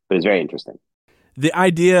 but it's very interesting. The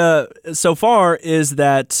idea so far is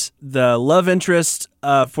that the love interest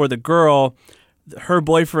for the girl, her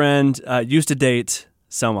boyfriend used to date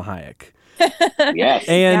Salma Hayek.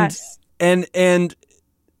 Yes. And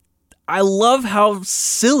I love how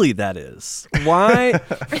silly that is. Why?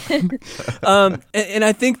 And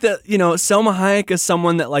I think that, Salma Hayek is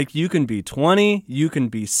someone that like you can be 20, you can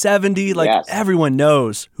be 70, like yes. Everyone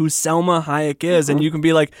knows who Salma Hayek is. Mm-hmm. And you can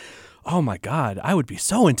be like, oh my God, I would be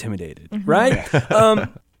so intimidated, mm-hmm. Right?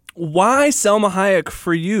 Why Salma Hayek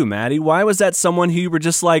for you, Maddie? Why was that someone who you were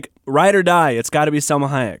just like, ride or die, it's got to be Salma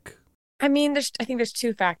Hayek? I mean, I think there's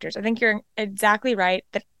 2 factors. I think you're exactly right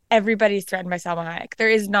that everybody's threatened by Salma Hayek. There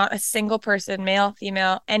is not a single person, male,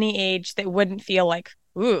 female, any age, that wouldn't feel like,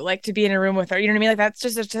 ooh, like to be in a room with her. You know what I mean? Like that's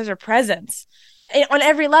just her presence. On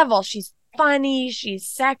every level, she's funny, she's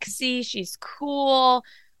sexy, she's cool.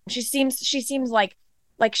 She seems like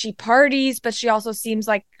she parties, but she also seems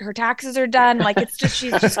like her taxes are done. Like it's just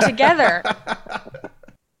she's just together.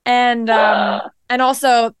 And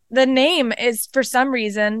also the name is, for some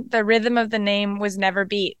reason, the rhythm of the name was never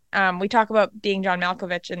beat. We talk about being John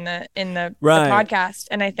Malkovich in the podcast,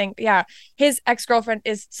 and I think his ex-girlfriend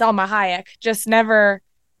is Salma Hayek, just never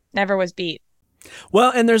was beat.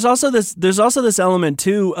 Well, and there's also this element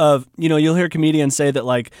too of, you'll hear comedians say that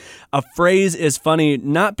like a phrase is funny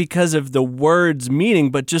not because of the word's meaning,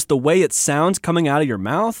 but just the way it sounds coming out of your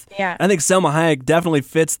mouth. Yeah. I think Salma Hayek definitely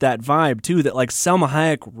fits that vibe too, that like Salma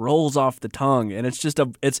Hayek rolls off the tongue, and it's just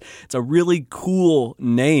it's a really cool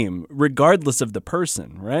name regardless of the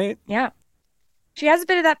person, right? Yeah. She has a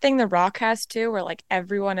bit of that thing The Rock has too, where like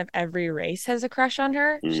everyone of every race has a crush on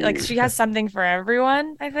her. She has something for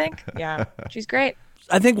everyone, I think. Yeah, she's great.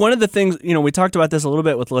 I think one of the things, we talked about this a little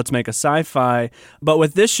bit with Let's Make a Sci-Fi, but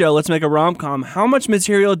with this show, Let's Make a Rom-Com, how much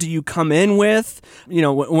material do you come in with?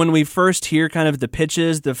 When we first hear kind of the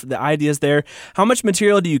pitches, the ideas there, how much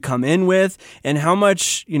material do you come in with, and how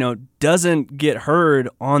much, doesn't get heard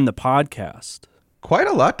on the podcast? Quite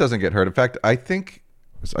a lot doesn't get heard. In fact, I think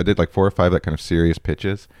I did like 4 or 5 that kind of serious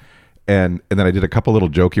pitches, and then I did a couple little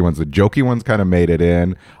jokey ones. The jokey ones kind of made it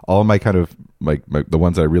in. All my kind of like the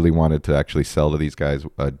ones I really wanted to actually sell to these guys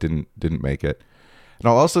didn't make it. And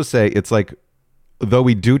I'll also say it's like, though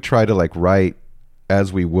we do try to like write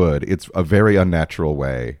as we would, it's a very unnatural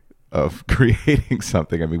way of creating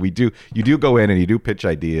something. I mean, you do go in and you do pitch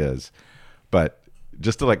ideas, but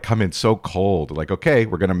just to like come in so cold, like, okay,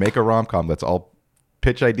 we're going to make a rom-com. Let's all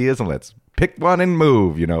pitch ideas and let's pick one and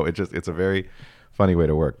move. It's a very funny way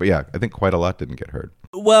to work. But yeah, I think quite a lot didn't get heard.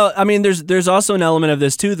 Well, I mean, there's also an element of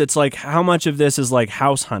this too that's like how much of this is like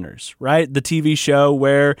House Hunters, right? The TV show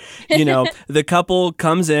where, the couple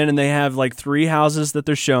comes in and they have like 3 houses that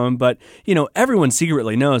they're showing, but everyone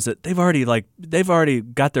secretly knows that they've already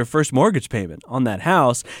got their first mortgage payment on that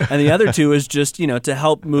house, and the other 2 is just, to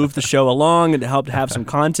help move the show along and to help have some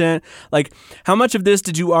content. Like, how much of this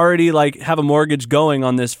did you already like have a mortgage going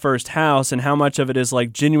on this first house, and how much of it is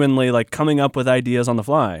like genuinely like coming up with ideas on the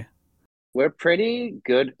fly? We're pretty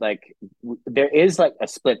good. Like, there is like a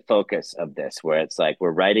split focus of this where it's like we're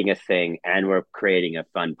writing a thing and we're creating a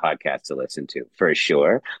fun podcast to listen to, for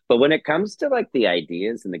sure. But when it comes to like the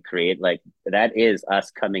ideas and the create, like that is us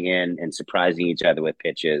coming in and surprising each other with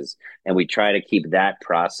pitches. And we try to keep that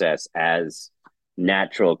process as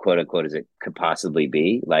natural, quote unquote, as it could possibly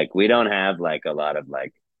be. Like, we don't have like a lot of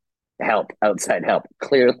like outside help,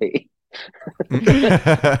 clearly.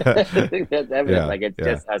 I think that's evident. Yeah, like, it's yeah.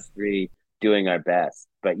 just us 3 doing our best.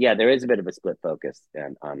 But yeah, there is a bit of a split focus,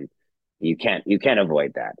 and you can't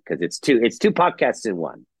avoid that because it's two podcasts in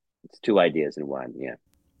one. It's 2 ideas in one. Yeah.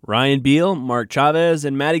 Ryan Beal, Mark Chavez,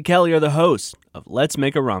 and Maddie Kelly are the hosts of Let's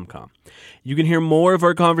Make a Romcom. You can hear more of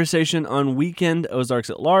our conversation on Weekend Ozarks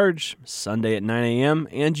at Large, Sunday at 9 a.m.,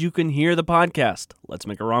 and you can hear the podcast, Let's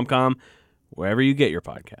Make a Romcom, wherever you get your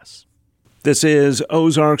podcasts. This is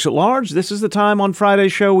Ozarks at Large. This is the time on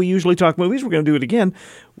Friday's show we usually talk movies. We're going to do it again.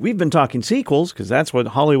 We've been talking sequels because that's what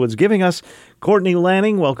Hollywood's giving us. Courtney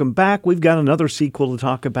Lanning, welcome back. We've got another sequel to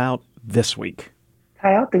talk about this week.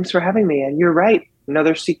 Kyle, thanks for having me. And you're right,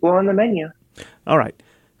 another sequel on the menu. All right.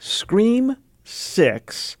 Scream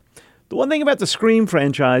 6. The one thing about the Scream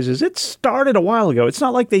franchise is it started a while ago. It's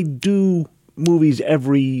not like they do movies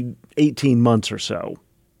every 18 months or so.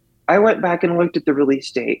 I went back and looked at the release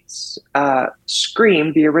dates.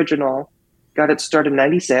 Scream, the original, got its start in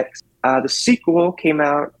 96. The sequel came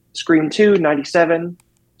out, Scream 2, 97,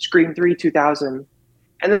 Scream 3, 2000,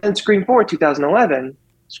 and then Scream 4, 2011,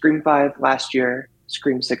 Scream 5 last year,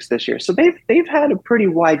 Scream 6 this year. So they've had a pretty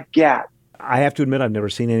wide gap. I have to admit I've never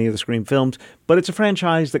seen any of the Scream films, but it's a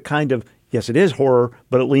franchise that kind of, yes, it is horror,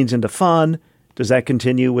 but it leans into fun. Does that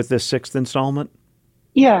continue with this 6th installment?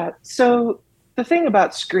 Yeah, so the thing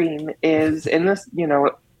about Scream is, in this,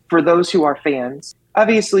 for those who are fans,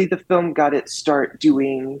 obviously the film got its start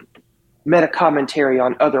doing meta commentary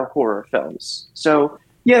on other horror films. So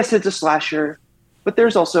yes, it's a slasher, but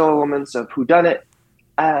there's also elements of whodunit.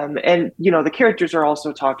 And, the characters are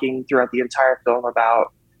also talking throughout the entire film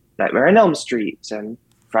about Nightmare on Elm Street and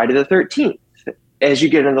Friday the 13th. As you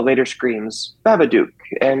get into the later Screams, Babadook,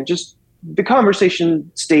 and just the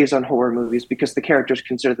conversation stays on horror movies because the characters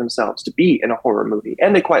consider themselves to be in a horror movie,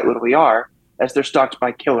 and they quite literally are, as they're stalked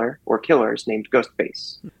by killer or killers named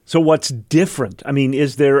Ghostface. So what's different? I mean,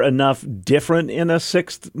 is there enough different in a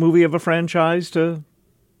 6th movie of a franchise to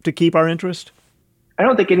keep our interest? I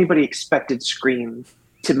don't think anybody expected Scream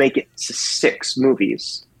to make it to 6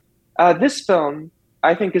 movies. This film,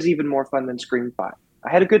 I think, is even more fun than Scream 5.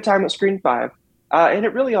 I had a good time with Scream 5, and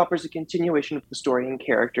it really offers a continuation of the story and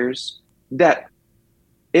characters that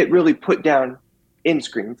it really put down in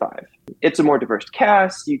Scream 5. It's a more diverse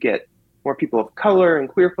cast. You get more people of color and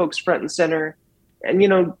queer folks front and center.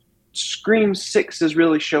 And, Scream 6 is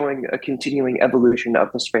really showing a continuing evolution of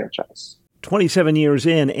this franchise. 27 years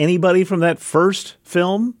in, anybody from that first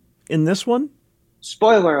film in this one?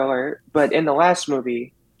 Spoiler alert, but in the last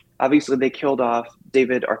movie, obviously they killed off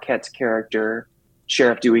David Arquette's character,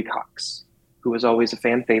 Sheriff Dewey Cox, who was always a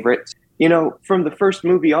fan favorite. From the first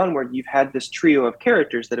movie onward, you've had this trio of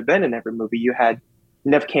characters that have been in every movie. You had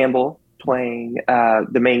Neve Campbell playing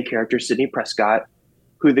the main character, Sidney Prescott,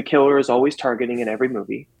 who the killer is always targeting in every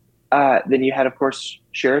movie. Then you had, of course,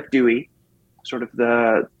 Sheriff Dewey, sort of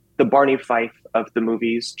the Barney Fife of the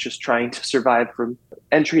movies, just trying to survive from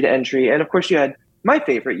entry to entry. And, of course, you had my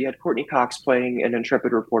favorite. You had Courtney Cox playing an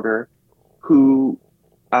intrepid reporter who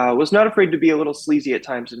was not afraid to be a little sleazy at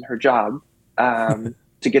times in her job.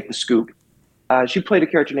 To get the scoop. She played a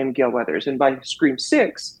character named Gail Weathers, and by Scream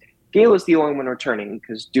 6, Gail is the only one returning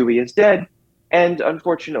because Dewey is dead, and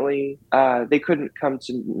unfortunately, they couldn't come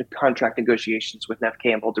to contract negotiations with Neve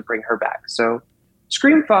Campbell to bring her back. So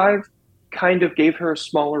Scream 5 kind of gave her a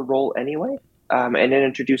smaller role anyway, and then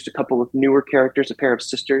introduced a couple of newer characters, a pair of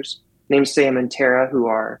sisters named Sam and Tara, who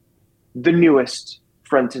are the newest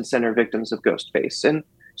front and center victims of Ghostface. And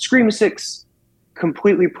Scream 6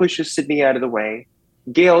 completely pushes Sidney out of the way,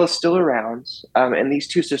 Gail is still around, and these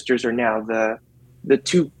two sisters are now the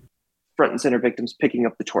two front and center victims picking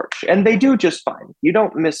up the torch. And they do just fine. You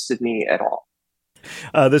don't miss Sydney at all.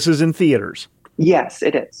 This is in theaters. Yes,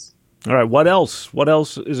 it is. All right. What else? What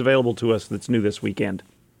else is available to us that's new this weekend?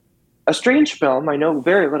 A strange film I know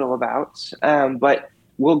very little about, but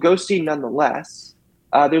we'll go see nonetheless.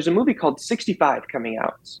 There's a movie called 65 coming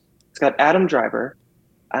out. It's got Adam Driver,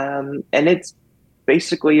 and it's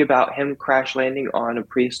basically about him crash landing on a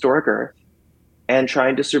prehistoric Earth and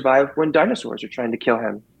trying to survive when dinosaurs are trying to kill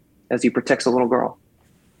him as he protects a little girl.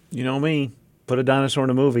 You know me. Put a dinosaur in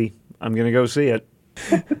a movie. I'm going to go see it.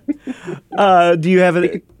 Do you have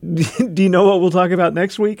it? Do you know what we'll talk about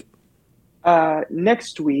next week?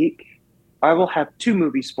 Next week, I will have two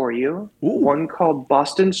movies for you. Ooh. One called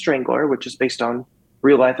Boston Strangler, which is based on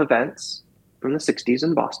real-life events from the 60s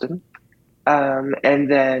in Boston. And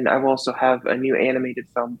then I will also have a new animated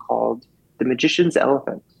film called The Magician's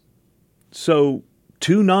Elephant. So,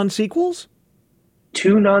 two non-sequels?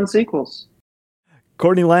 Two non-sequels.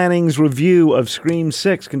 Courtney Lanning's review of Scream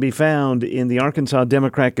 6 can be found in the Arkansas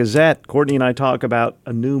Democrat Gazette. Courtney and I talk about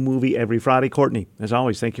a new movie every Friday. Courtney, as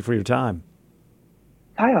always, thank you for your time.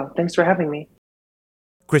 Kyle, thanks for having me.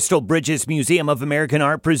 Crystal Bridges Museum of American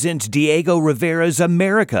Art presents Diego Rivera's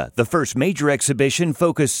America, the first major exhibition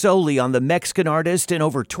focused solely on the Mexican artist in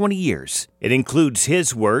over 20 years. It includes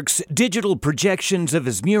his works, digital projections of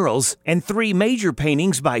his murals, and 3 major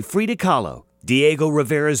paintings by Frida Kahlo. Diego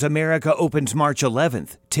Rivera's America opens March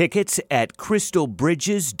 11th. Tickets at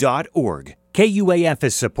crystalbridges.org. KUAF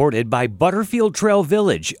is supported by Butterfield Trail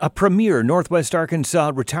Village, a premier Northwest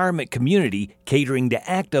Arkansas retirement community catering to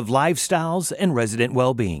active lifestyles and resident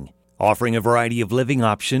well-being. Offering a variety of living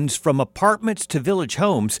options from apartments to village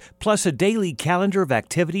homes, plus a daily calendar of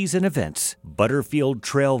activities and events.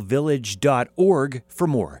 ButterfieldTrailVillage.org for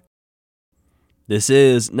more. This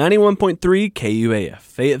is 91.3 KUAF,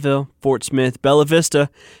 Fayetteville, Fort Smith, Bella Vista,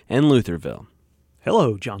 and Lutherville.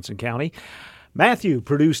 Hello, Johnson County. Matthew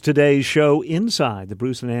produced today's show inside the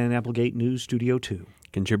Bruce and Ann Applegate News Studio 2.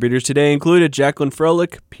 Contributors today included Jacqueline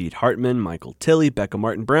Froelich, Pete Hartman, Michael Tilley, Becca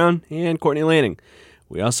Martin Brown, and Courtney Lanning.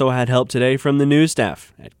 We also had help today from the news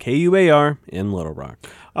staff at KUAR in Little Rock.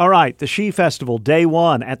 All right, the She Festival, day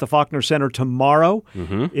 1 at the Faulkner Center tomorrow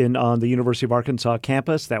on the University of Arkansas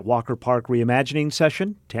campus. That Walker Park reimagining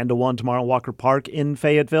session, 10 to 1 tomorrow, Walker Park in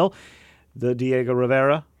Fayetteville. The Diego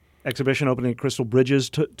Rivera exhibition opening at Crystal Bridges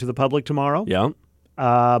to the public tomorrow. Yeah.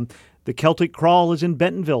 The Celtic Crawl is in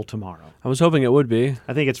Bentonville tomorrow. I was hoping it would be.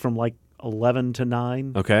 I think it's from like 11 to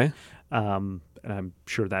 9. Okay. And I'm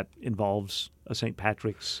sure that involves a St.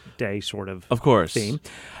 Patrick's Day sort of theme.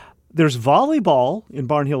 There's volleyball in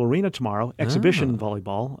Barnhill Arena tomorrow, exhibition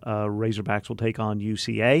volleyball. Razorbacks will take on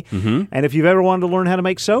UCA. And if you've ever wanted to learn how to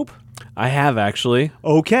make soap, I have actually.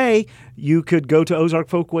 Okay, you could go to Ozark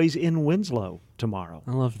Folkways in Winslow tomorrow.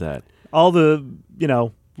 I love that. All the,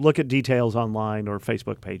 look at details online or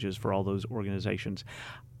Facebook pages for all those organizations.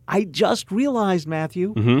 I just realized,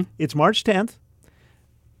 Matthew, it's March 10th.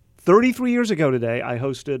 33 years ago today, I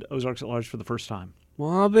hosted Ozarks at Large for the first time.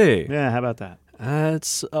 Well, I'll be. Yeah, how about that?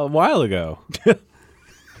 It's a while ago.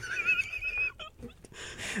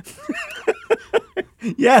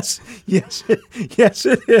 Yes,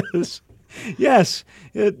 it is. Yes,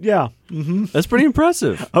 yeah. That's pretty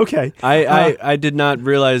impressive. Okay. I did not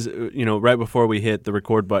realize, right before we hit the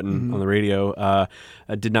record button on the radio,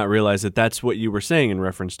 I did not realize that that's what you were saying in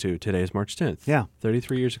reference to today's March 10th. Yeah.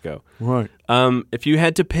 33 years ago. Right. If you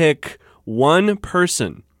had to pick one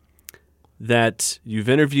person that you've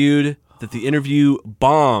interviewed, that the interview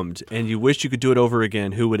bombed, and you wish you could do it over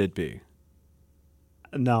again, who would it be?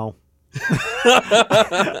 No.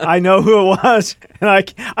 I know who it was, and I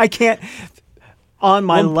can't. On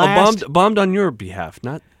my last bombed on your behalf,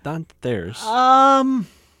 not theirs.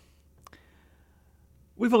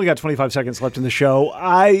 We've only got 25 seconds left in the show.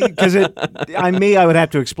 Because I'm me, I would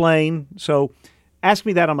have to explain. So, ask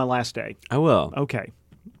me that on my last day. I will. Okay.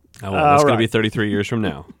 I will. That's going to be 33 years from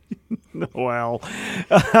now. Well,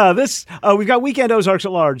 we've got Weekend Ozarks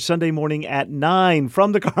at Large Sunday morning at 9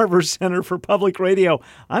 from the Carver Center for Public Radio.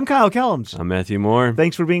 I'm Kyle Kellums. I'm Matthew Moore.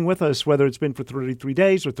 Thanks for being with us, whether it's been for 33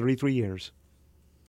 days or 33 years.